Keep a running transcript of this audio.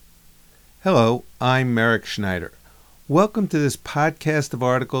Hello, I'm Merrick Schneider. Welcome to this podcast of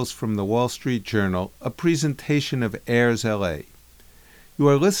articles from the Wall Street Journal, a presentation of Airs LA. You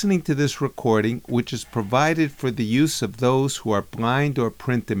are listening to this recording, which is provided for the use of those who are blind or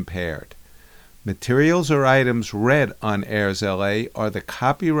print impaired. Materials or items read on Airs LA are the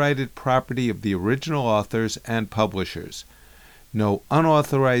copyrighted property of the original authors and publishers. No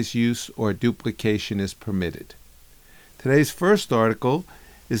unauthorized use or duplication is permitted. Today's first article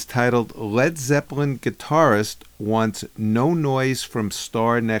is titled Led Zeppelin Guitarist Wants No Noise from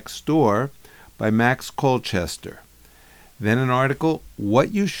Star Next Door by Max Colchester. Then an article,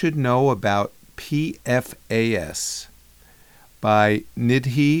 What You Should Know About PFAS by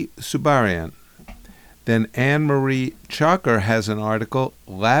Nidhi Subarian. Then Anne-Marie Chalker has an article,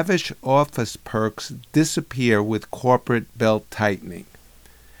 Lavish Office Perks Disappear with Corporate Belt Tightening.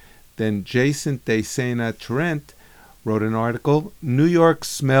 Then Jason DeSena Trent wrote an article, New York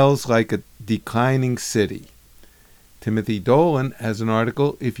Smells Like a Declining City. Timothy Dolan has an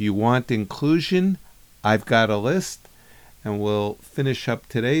article, If You Want Inclusion, I've Got a List. And we'll finish up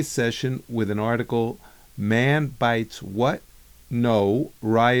today's session with an article, Man Bites What? No,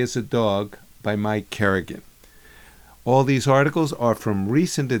 Rye is a Dog by Mike Kerrigan. All these articles are from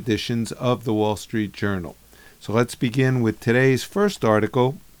recent editions of the Wall Street Journal. So let's begin with today's first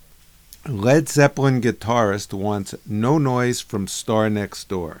article, Led Zeppelin Guitarist Wants No Noise from Star Next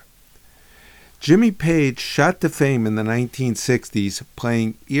Door. Jimmy Page shot to fame in the 1960s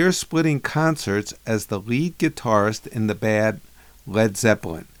playing ear-splitting concerts as the lead guitarist in the band Led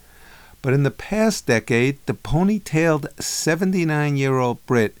Zeppelin. But in the past decade, the ponytailed 79-year-old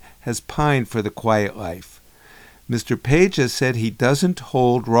Brit has pined for the quiet life. Mr. Page has said he doesn't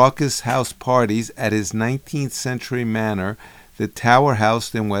hold raucous house parties at his 19th century manor, the Tower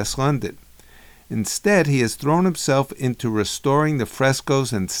House in West London. Instead, he has thrown himself into restoring the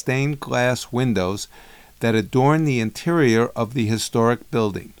frescoes and stained glass windows that adorn the interior of the historic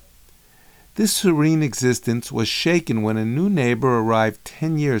building. This serene existence was shaken when a new neighbor arrived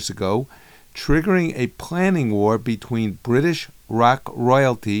 10 years ago, triggering a planning war between British rock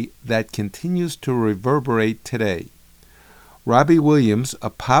royalty that continues to reverberate today. Robbie Williams,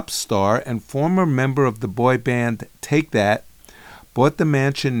 a pop star and former member of the boy band Take That, bought the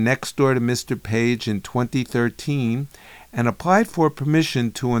mansion next door to Mr. Page in 2013 and applied for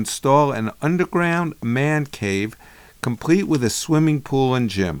permission to install an underground man cave complete with a swimming pool and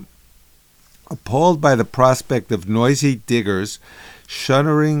gym. Appalled by the prospect of noisy diggers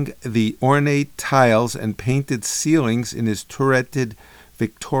shuttering the ornate tiles and painted ceilings in his turreted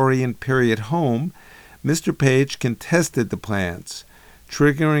Victorian period home, Mr. Page contested the plans,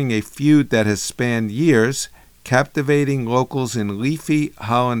 triggering a feud that has spanned years, captivating locals in leafy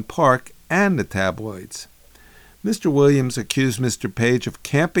Holland Park and the tabloids. Mr. Williams accused Mr. Page of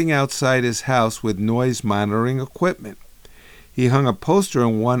camping outside his house with noise monitoring equipment. He hung a poster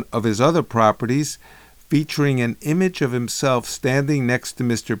on one of his other properties featuring an image of himself standing next to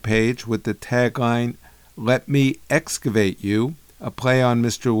Mr. Page with the tagline, Let me excavate you, a play on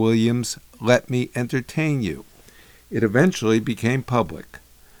Mr. Williams' Let me entertain you. It eventually became public.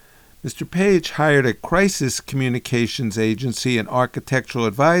 Mr. Page hired a crisis communications agency and architectural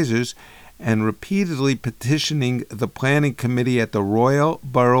advisors and repeatedly petitioning the planning committee at the Royal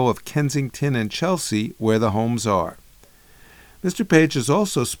Borough of Kensington and Chelsea, where the homes are. Mr. Page has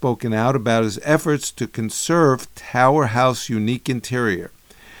also spoken out about his efforts to conserve Tower House's unique interior,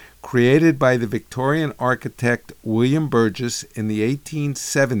 created by the Victorian architect William Burgess in the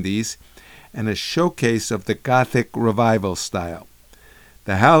 1870s and a showcase of the Gothic Revival style.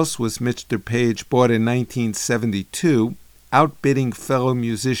 The house, which Mr. Page bought in 1972, outbidding fellow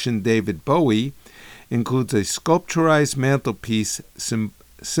musician David Bowie, includes a sculpturized mantelpiece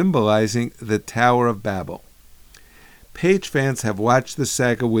symbolizing the Tower of Babel. Page fans have watched the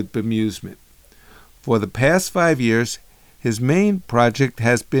saga with bemusement. For the past 5 years, his main project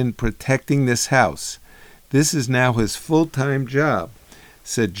has been protecting this house. This is now his full-time job,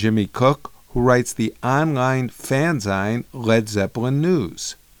 said Jimmy Cook, who writes the online fanzine Led Zeppelin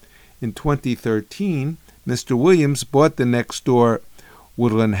News. In 2013, Mr. Williams bought the next-door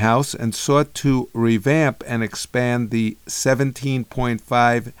Woodland House and sought to revamp and expand the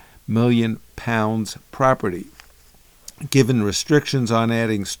 £17.5 million property. Given restrictions on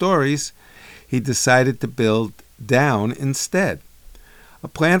adding stories, he decided to build down instead. A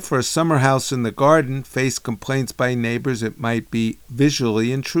plan for a summer house in the garden faced complaints by neighbors it might be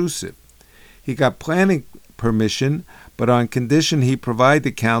visually intrusive. He got planning permission, but on condition he provide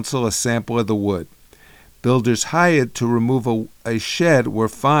the council a sample of the wood. Builders hired to remove a shed were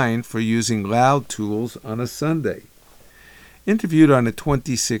fined for using loud tools on a Sunday. Interviewed on a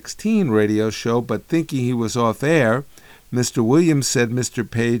 2016 radio show, but thinking he was off air, Mr. Williams said Mr.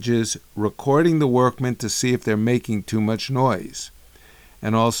 Page is recording the workmen to see if they're making too much noise.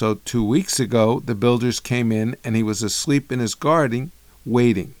 And also 2 weeks ago, the builders came in and he was asleep in his garden,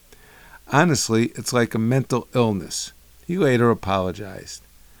 waiting. Honestly, it's like a mental illness. He later apologized.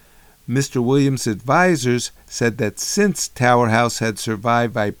 Mr. Williams' advisors said that since Tower House had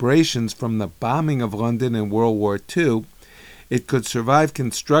survived vibrations from the bombing of London in World War II, it could survive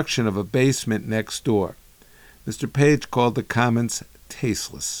construction of a basement next door. Mr. Page called the comments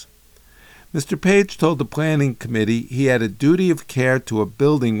tasteless. Mr. Page told the planning committee he had a duty of care to a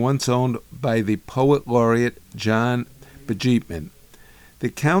building once owned by the poet laureate John Bejeatman. The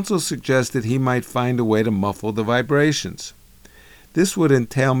council suggested he might find a way to muffle the vibrations. This would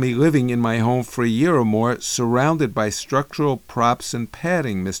entail me living in my home for a year or more, surrounded by structural props and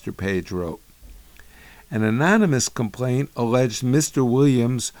padding, Mr. Page wrote. An anonymous complaint alleged Mr.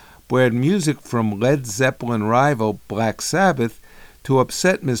 Williams blared music from Led Zeppelin rival Black Sabbath to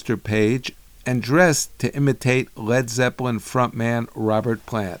upset Mr. Page and dressed to imitate Led Zeppelin frontman Robert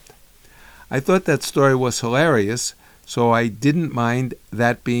Plant. I thought that story was hilarious, so I didn't mind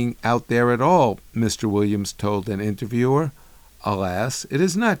that being out there at all, Mr. Williams told an interviewer. Alas, it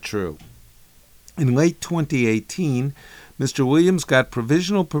is not true. In late 2018, Mr. Williams got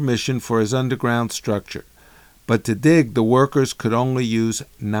provisional permission for his underground structure, but to dig, the workers could only use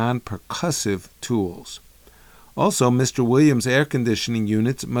non-percussive tools. Also, Mr. Williams' air conditioning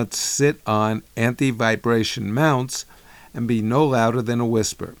units must sit on anti-vibration mounts and be no louder than a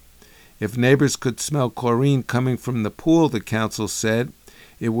whisper. If neighbors could smell chlorine coming from the pool, the council said,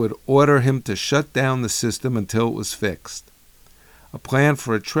 it would order him to shut down the system until it was fixed. A plan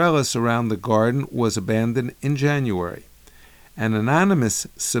for a trellis around the garden was abandoned in January. An anonymous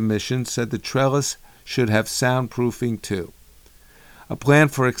submission said the trellis should have soundproofing too. A plan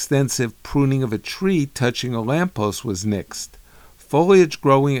for extensive pruning of a tree touching a lamppost was nixed. Foliage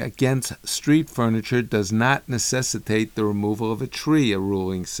growing against street furniture does not necessitate the removal of a tree, a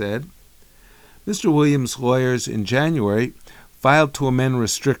ruling said. Mr. Williams' lawyers in January filed to amend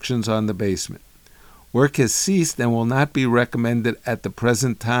restrictions on the basement. Work has ceased and will not be recommended at the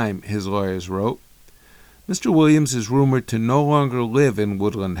present time, his lawyers wrote. Mr. Williams is rumored to no longer live in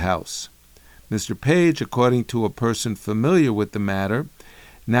Woodland House. Mr. Page, according to a person familiar with the matter,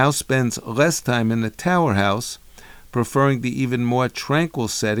 now spends less time in the Tower House, preferring the even more tranquil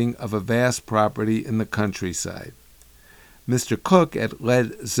setting of a vast property in the countryside. Mr. Cook at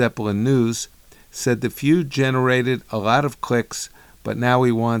Led Zeppelin News said the feud generated a lot of clicks, but now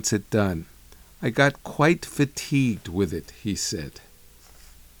he wants it done. I got quite fatigued with it, he said.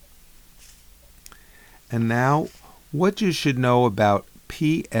 And now, what you should know about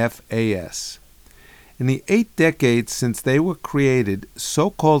PFAS. In the 8 decades since they were created,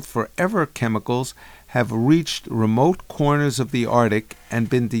 so-called forever chemicals have reached remote corners of the Arctic and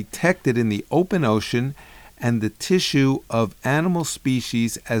been detected in the open ocean and the tissue of animal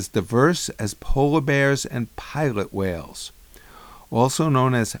species as diverse as polar bears and pilot whales. Also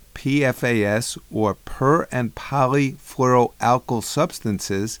known as PFAS, or per- and polyfluoroalkyl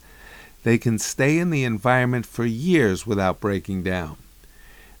substances, they can stay in the environment for years without breaking down.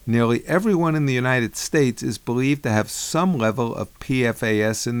 Nearly everyone in the United States is believed to have some level of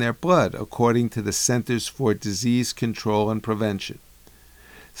PFAS in their blood, according to the Centers for Disease Control and Prevention.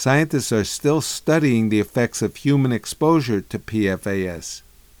 Scientists are still studying the effects of human exposure to PFAS.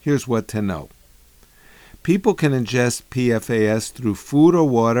 Here's what to know. People can ingest PFAS through food or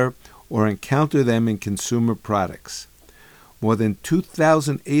water or encounter them in consumer products. More than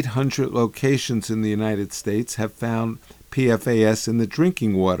 2,800 locations in the United States have found PFAS in the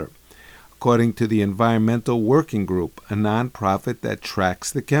drinking water, according to the Environmental Working Group, a nonprofit that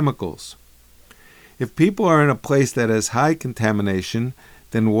tracks the chemicals. If people are in a place that has high contamination,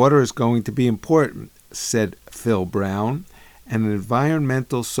 then water is going to be important, said Phil Brown, an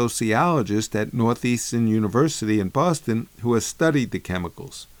environmental sociologist at Northeastern University in Boston who has studied the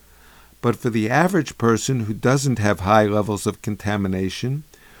chemicals. But for the average person who doesn't have high levels of contamination,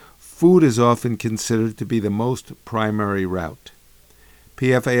 food is often considered to be the most primary route.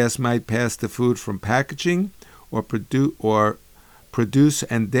 PFAS might pass to food from packaging, or produce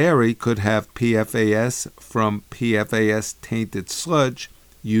and dairy could have PFAS from PFAS-tainted sludge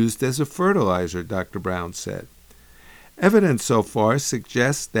used as a fertilizer, Dr. Brown said. Evidence so far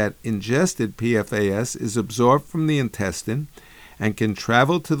suggests that ingested PFAS is absorbed from the intestine and can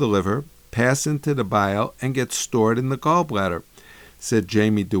travel to the liver, pass into the bile, and get stored in the gallbladder, said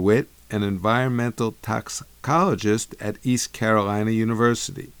Jamie DeWitt, an environmental toxicologist at East Carolina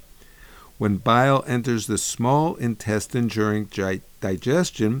University. When bile enters the small intestine during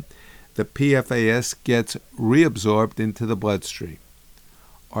digestion, the PFAS gets reabsorbed into the bloodstream.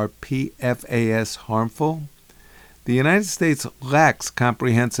 Are PFAS harmful? The United States lacks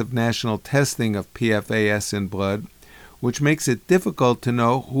comprehensive national testing of PFAS in blood, which makes it difficult to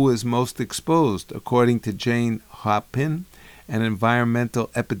know who is most exposed, according to Jane Hoppin, an environmental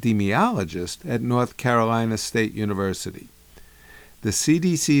epidemiologist at North Carolina State University. The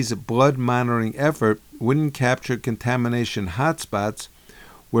CDC's blood monitoring effort wouldn't capture contamination hotspots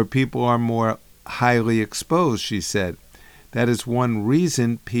where people are more highly exposed, she said. That is one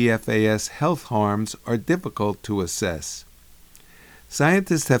reason PFAS health harms are difficult to assess.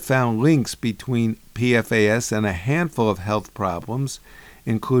 Scientists have found links between PFAS and a handful of health problems,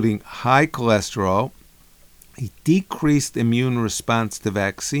 including high cholesterol, a decreased immune response to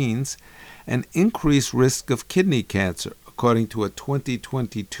vaccines, and increased risk of kidney cancer, according to a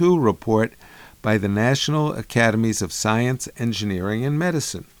 2022 report by the National Academies of Science, Engineering, and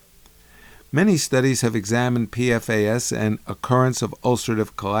Medicine. Many studies have examined PFAS and occurrence of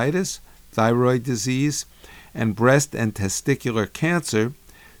ulcerative colitis, thyroid disease, and breast and testicular cancer,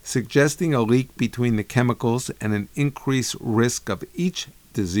 suggesting a link between the chemicals and an increased risk of each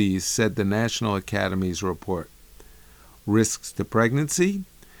disease, said the National Academy's report. Risks to pregnancy?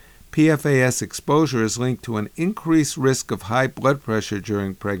 PFAS exposure is linked to an increased risk of high blood pressure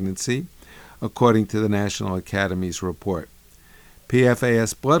during pregnancy, according to the National Academy's report.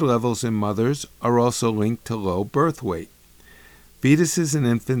 PFAS blood levels in mothers are also linked to low birth weight. Fetuses and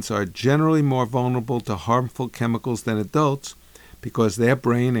infants are generally more vulnerable to harmful chemicals than adults because their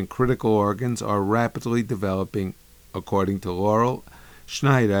brain and critical organs are rapidly developing, according to Laurel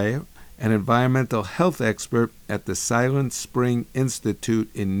Schneider, an environmental health expert at the Silent Spring Institute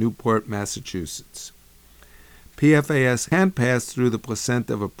in Newport, Massachusetts. PFAS can pass through the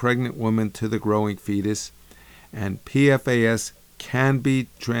placenta of a pregnant woman to the growing fetus, and PFAS can be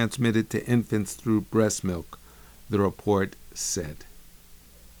transmitted to infants through breast milk, the report said.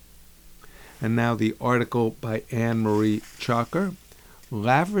 And now the article by Anne-Marie Chalker.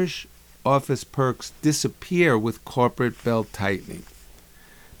 Lavish office perks disappear with corporate belt tightening.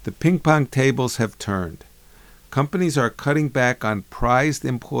 The ping pong tables have turned. Companies are cutting back on prized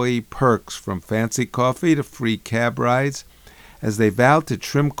employee perks from fancy coffee to free cab rides as they vow to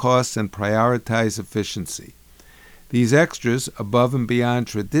trim costs and prioritize efficiency. These extras, above and beyond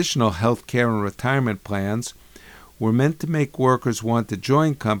traditional health care and retirement plans, were meant to make workers want to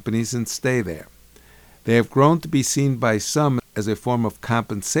join companies and stay there. They have grown to be seen by some as a form of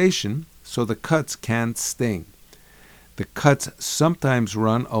compensation, so the cuts can sting. The cuts sometimes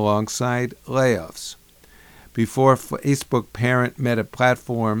run alongside layoffs. Before Facebook parent Meta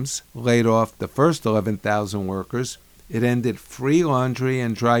Platforms laid off the first 11,000 workers, it ended free laundry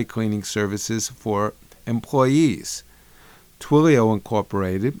and dry cleaning services for employees. Twilio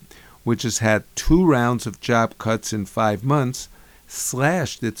Incorporated, which has had 2 rounds of job cuts in 5 months,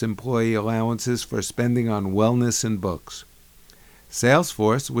 slashed its employee allowances for spending on wellness and books.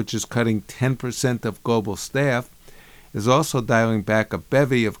 Salesforce, which is cutting 10% of global staff, is also dialing back a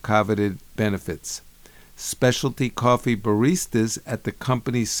bevy of coveted benefits. Specialty coffee baristas at the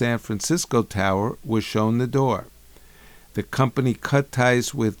company's San Francisco tower were shown the door. The company cut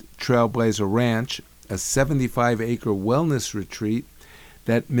ties with Trailblazer Ranch, a 75-acre wellness retreat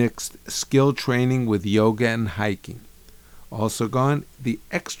that mixed skill training with yoga and hiking. Also gone, the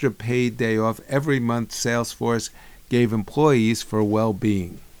extra paid day off every month Salesforce gave employees for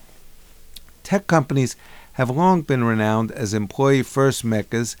well-being. Tech companies have long been renowned as employee-first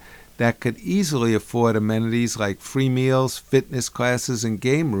meccas that could easily afford amenities like free meals, fitness classes, and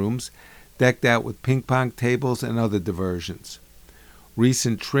game rooms decked out with ping pong tables and other diversions.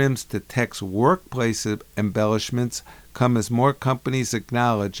 Recent trims to tech's workplace embellishments come as more companies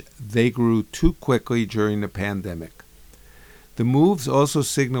acknowledge they grew too quickly during the pandemic. The moves also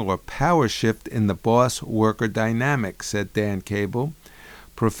signal a power shift in the boss-worker dynamic, said Dan Cable,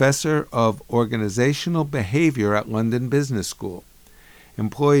 professor of organizational behavior at London Business School.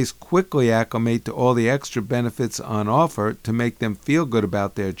 Employees quickly acclimate to all the extra benefits on offer to make them feel good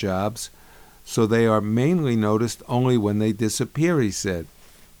about their jobs, so they are mainly noticed only when they disappear, he said.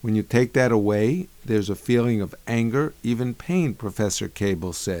 When you take that away, there's a feeling of anger, even pain, Professor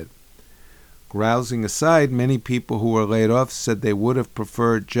Cable said. Grousing aside, many people who were laid off said they would have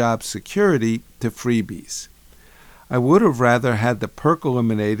preferred job security to freebies. I would have rather had the perk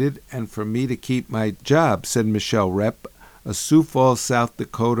eliminated and for me to keep my job, said Michelle Repp, a Sioux Falls, South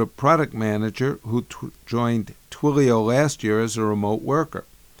Dakota product manager who joined Twilio last year as a remote worker.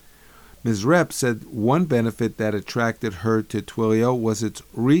 Ms. Rep said one benefit that attracted her to Twilio was its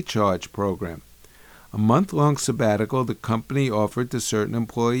recharge program, a month-long sabbatical the company offered to certain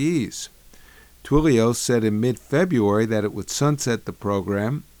employees. Twilio said in mid-February that it would sunset the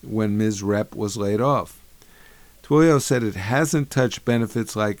program when Ms. Rep was laid off. Twilio said it hasn't touched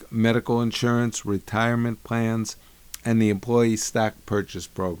benefits like medical insurance, retirement plans, and the employee stock purchase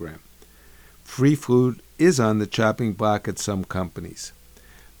program. Free food is on the chopping block at some companies.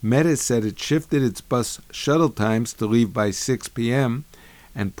 Meta said it shifted its bus shuttle times to leave by 6 p.m.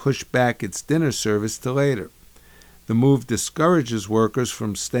 and pushed back its dinner service to later. The move discourages workers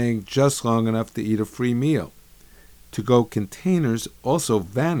from staying just long enough to eat a free meal. To-go containers also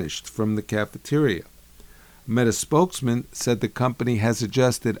vanished from the cafeteria. A Meta spokesman said the company has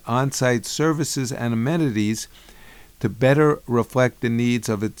adjusted on-site services and amenities to better reflect the needs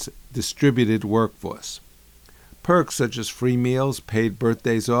of its distributed workforce. Perks such as free meals, paid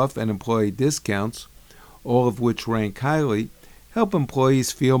birthdays off, and employee discounts, all of which rank highly, help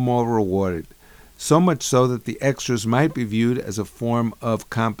employees feel more rewarded, so much so that the extras might be viewed as a form of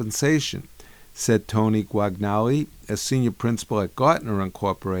compensation, said Tony Guagnoli, a senior principal at Gartner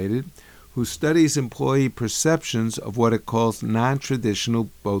Incorporated, who studies employee perceptions of what it calls non-traditional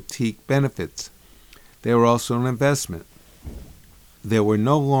boutique benefits. They were also an investment. There were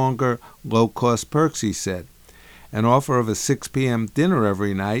no longer low-cost perks, he said. An offer of a 6 p.m. dinner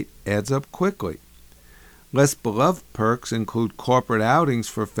every night adds up quickly. Less beloved perks include corporate outings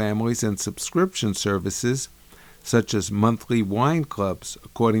for families and subscription services, such as monthly wine clubs,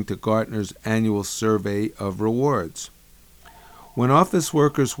 according to Gartner's annual survey of rewards. When office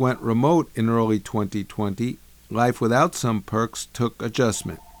workers went remote in early 2020, life without some perks took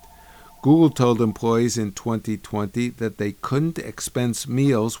adjustment. Google told employees in 2020 that they couldn't expense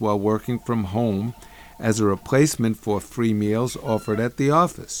meals while working from home as a replacement for free meals offered at the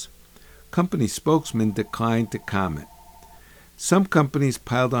office. Company spokesman declined to comment. Some companies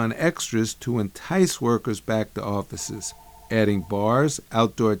piled on extras to entice workers back to offices, adding bars,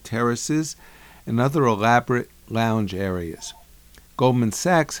 outdoor terraces, and other elaborate lounge areas. Goldman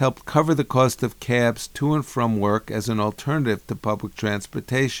Sachs helped cover the cost of cabs to and from work as an alternative to public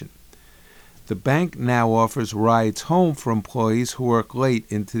transportation. The bank now offers rides home for employees who work late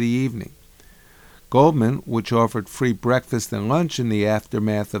into the evening. Goldman, which offered free breakfast and lunch in the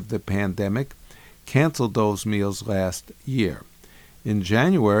aftermath of the pandemic, canceled those meals last year. In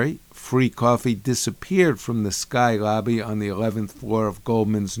January, free coffee disappeared from the Sky lobby on the 11th floor of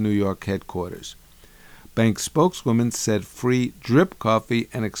Goldman's New York headquarters. Bank spokeswoman said free drip coffee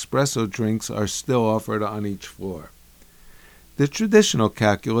and espresso drinks are still offered on each floor. The traditional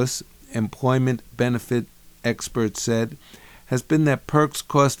calculus, employment benefit experts said, has been that perks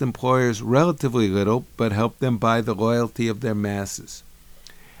cost employers relatively little but help them buy the loyalty of their masses.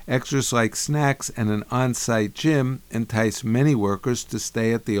 Extras like snacks and an on-site gym entice many workers to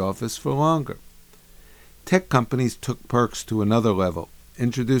stay at the office for longer. Tech companies took perks to another level,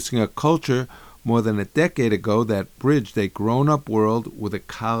 introducing a culture more than a decade ago that bridged a grown-up world with a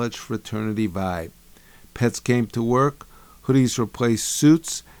college fraternity vibe. Pets came to work, hoodies replaced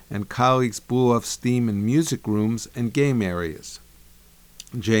suits, and colleagues blew off steam in music rooms and game areas.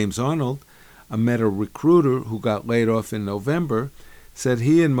 James Arnold, a Meta recruiter who got laid off in November, said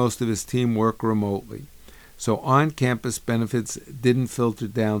he and most of his team work remotely, so on-campus benefits didn't filter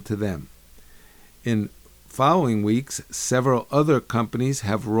down to them. In following weeks, several other companies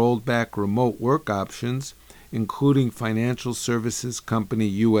have rolled back remote work options, including financial services company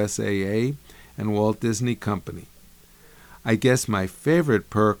USAA and Walt Disney Company. I guess my favorite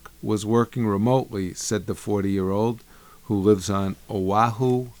perk was working remotely, said the 40-year-old, who lives on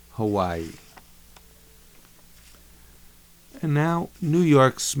Oahu, Hawaii. And now, New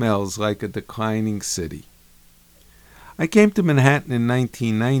York smells like a declining city. I came to Manhattan in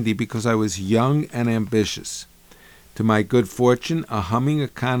 1990 because I was young and ambitious. To my good fortune, a humming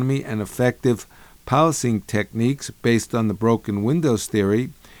economy and effective policing techniques based on the broken windows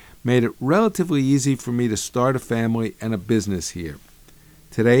theory made it relatively easy for me to start a family and a business here.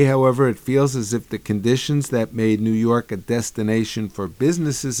 Today, however, it feels as if the conditions that made New York a destination for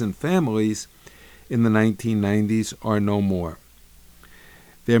businesses and families in the 1990s are no more.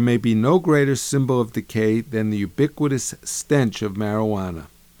 There may be no greater symbol of decay than the ubiquitous stench of marijuana.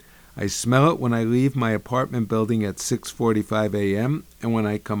 I smell it when I leave my apartment building at 6:45 a.m. and when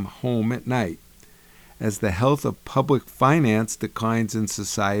I come home at night. As the health of public finance declines in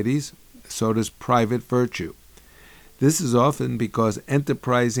societies, so does private virtue. This is often because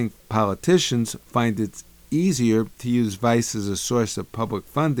enterprising politicians find it easier to use vice as a source of public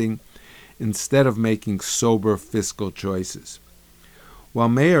funding instead of making sober fiscal choices. While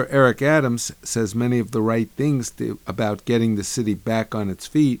Mayor Eric Adams says many of the right things about getting the city back on its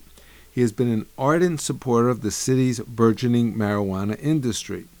feet, he has been an ardent supporter of the city's burgeoning marijuana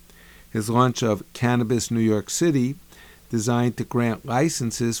industry. His launch of Cannabis New York City, designed to grant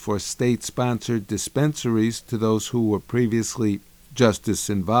licenses for state-sponsored dispensaries to those who were previously justice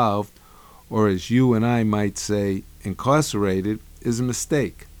involved, or as you and I might say, incarcerated, is a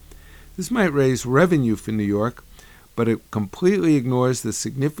mistake. This might raise revenue for New York, but it completely ignores the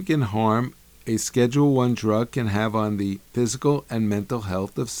significant harm a Schedule I drug can have on the physical and mental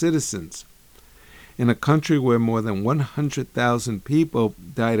health of citizens. In a country where more than 100,000 people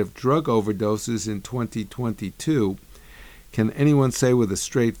died of drug overdoses in 2022, can anyone say with a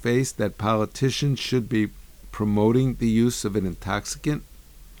straight face that politicians should be promoting the use of an intoxicant?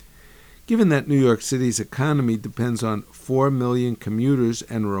 Given that New York City's economy depends on 4 million commuters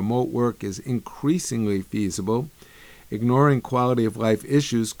and remote work is increasingly feasible, ignoring quality of life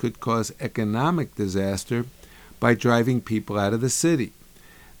issues could cause economic disaster by driving people out of the city.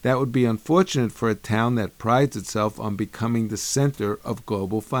 That would be unfortunate for a town that prides itself on becoming the center of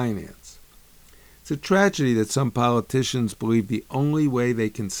global finance. It's a tragedy that some politicians believe the only way they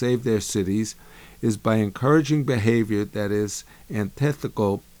can save their cities is by encouraging behavior that is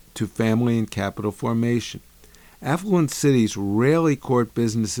antithetical to family and capital formation. Affluent cities rarely court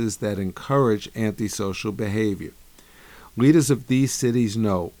businesses that encourage antisocial behavior. Leaders of these cities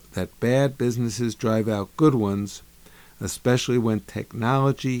know that bad businesses drive out good ones, especially when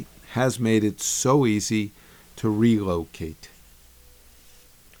technology has made it so easy to relocate.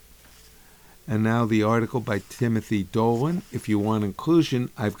 And now the article by Timothy Dolan. If you want inclusion,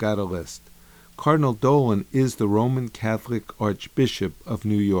 I've got a list. Cardinal Dolan is the Roman Catholic Archbishop of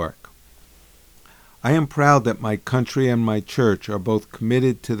New York. I am proud that my country and my church are both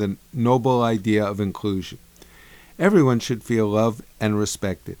committed to the noble idea of inclusion. Everyone should feel loved and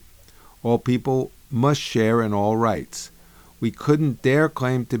respected. All people must share in all rights. We couldn't dare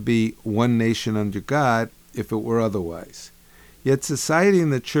claim to be one nation under God if it were otherwise. Yet society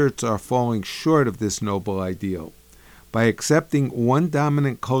and the church are falling short of this noble ideal. By accepting one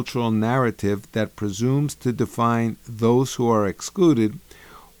dominant cultural narrative that presumes to define those who are excluded,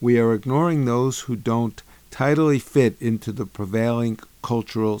 we are ignoring those who don't tidily fit into the prevailing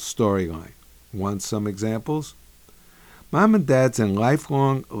cultural storyline. Want some examples? Mom and dad's in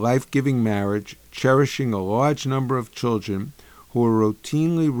lifelong, life-giving marriage, cherishing a large number of children who are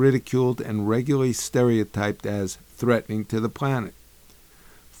routinely ridiculed and regularly stereotyped as threatening to the planet.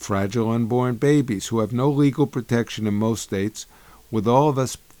 Fragile unborn babies who have no legal protection in most states, with all of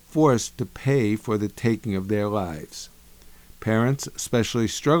us forced to pay for the taking of their lives. Parents, especially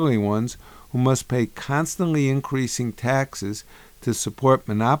struggling ones, who must pay constantly increasing taxes to support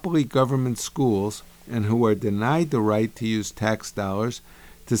monopoly government schools and who are denied the right to use tax dollars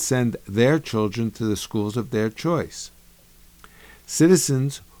to send their children to the schools of their choice.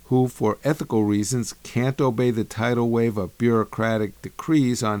 Citizens who, for ethical reasons, can't obey the tidal wave of bureaucratic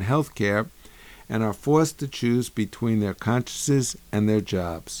decrees on health care and are forced to choose between their consciences and their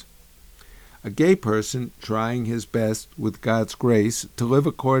jobs. A gay person trying his best, with God's grace, to live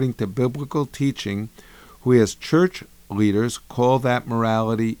according to biblical teaching, who has church leaders call that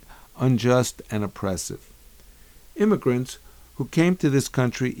morality unjust and oppressive. Immigrants who came to this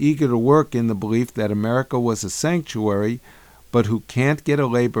country eager to work in the belief that America was a sanctuary, but who can't get a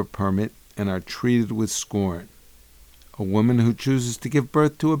labor permit and are treated with scorn. A woman who chooses to give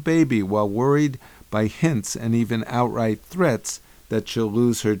birth to a baby while worried by hints and even outright threats that she'll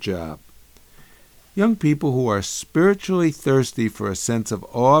lose her job. Young people who are spiritually thirsty for a sense of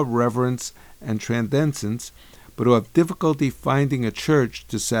awe, reverence, and transcendence, but who have difficulty finding a church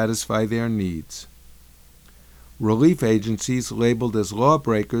to satisfy their needs. Relief agencies labeled as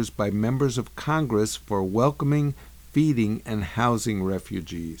lawbreakers by members of Congress for welcoming, feeding, and housing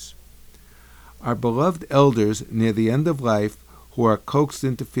refugees. Our beloved elders near the end of life who are coaxed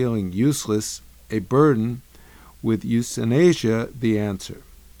into feeling useless, a burden, with euthanasia the answer.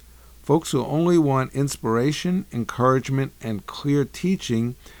 Folks who only want inspiration, encouragement, and clear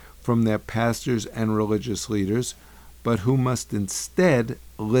teaching from their pastors and religious leaders, but who must instead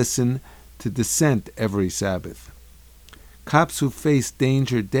listen to dissent every Sabbath. Cops who face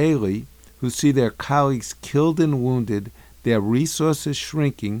danger daily, who see their colleagues killed and wounded, their resources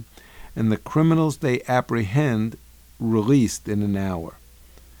shrinking, and the criminals they apprehend released in an hour.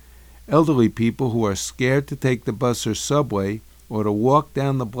 Elderly people who are scared to take the bus or subway or to walk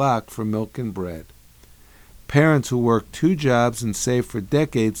down the block for milk and bread. Parents who work 2 jobs and save for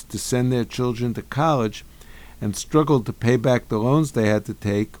decades to send their children to college and struggle to pay back the loans they had to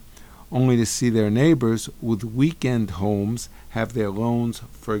take, only to see their neighbors with weekend homes have their loans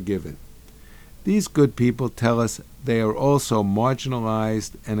forgiven. These good people tell us they are also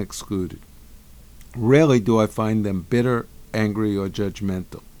marginalized and excluded. Rarely do I find them bitter, angry, or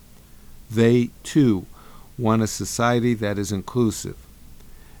judgmental. They, too, want a society that is inclusive,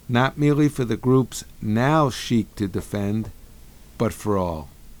 not merely for the groups now seek to defend, but for all.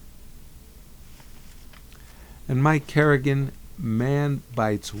 And Mike Kerrigan, man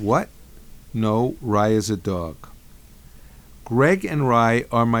bites what? No, Rye is a dog. Greg and Rye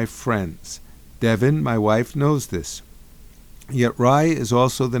are my friends. Devin, my wife, knows this. Yet Rye is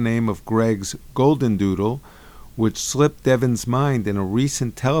also the name of Greg's golden doodle, which slipped Devin's mind in a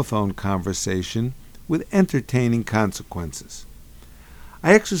recent telephone conversation with entertaining consequences.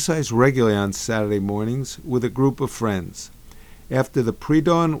 I exercise regularly on Saturday mornings with a group of friends. After the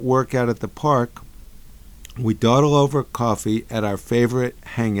pre-dawn workout at the park, we dawdle over coffee at our favorite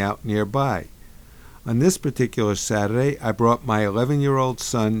hangout nearby. On this particular Saturday, I brought my 11-year-old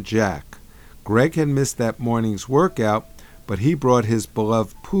son, Jack. Greg had missed that morning's workout, but he brought his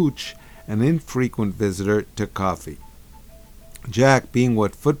beloved Pooch, an infrequent visitor, to coffee. Jack, being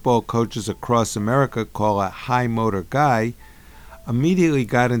what football coaches across America call a high-motor guy, immediately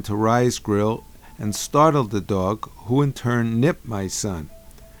got into Rye's grill and startled the dog, who in turn nipped my son.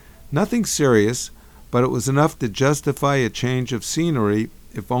 Nothing serious, but it was enough to justify a change of scenery,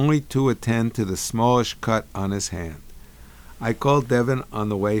 if only to attend to the smallish cut on his hand. I called Devin on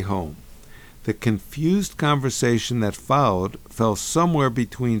the way home. The confused conversation that followed fell somewhere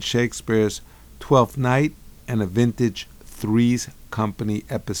between Shakespeare's Twelfth Night and a vintage Three's Company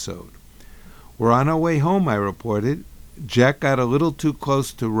episode. We're on our way home, I reported. Jack got a little too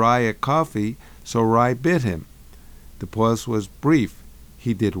close to Rye at coffee, so Rye bit him. The pause was brief.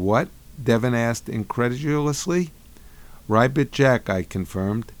 He did what? Devin asked incredulously. Rye bit Jack, I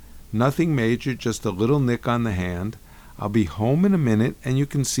confirmed. Nothing major, just a little nick on the hand. I'll be home in a minute and you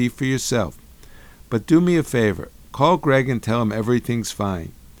can see for yourself. But do me a favor. Call Greg and tell him everything's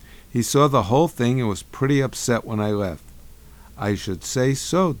fine. He saw the whole thing and was pretty upset when I left. I should say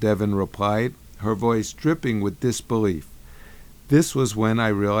so, Devin replied, her voice dripping with disbelief. This was when I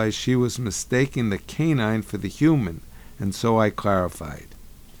realized she was mistaking the canine for the human, and so I clarified.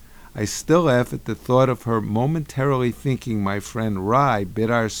 I still laugh at the thought of her momentarily thinking my friend Rye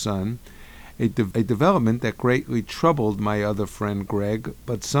bit our son, a development that greatly troubled my other friend Greg,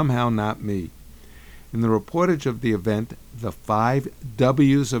 but somehow not me. In the reportage of the event, the 5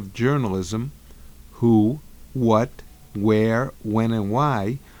 W's of journalism, who, what, where, when, and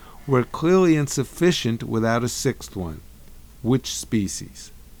why, were clearly insufficient without a 6th one. Which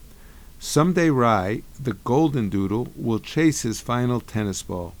species? Someday Rye, the golden doodle, will chase his final tennis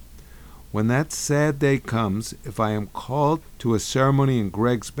ball. When that sad day comes, if I am called to a ceremony in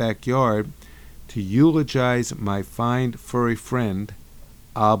Greg's backyard to eulogize my fine furry friend,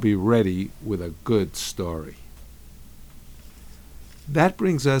 I'll be ready with a good story. That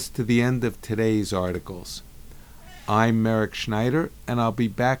brings us to the end of today's articles. I'm Merrick Schneider, and I'll be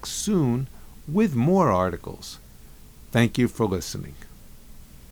back soon with more articles. Thank you for listening.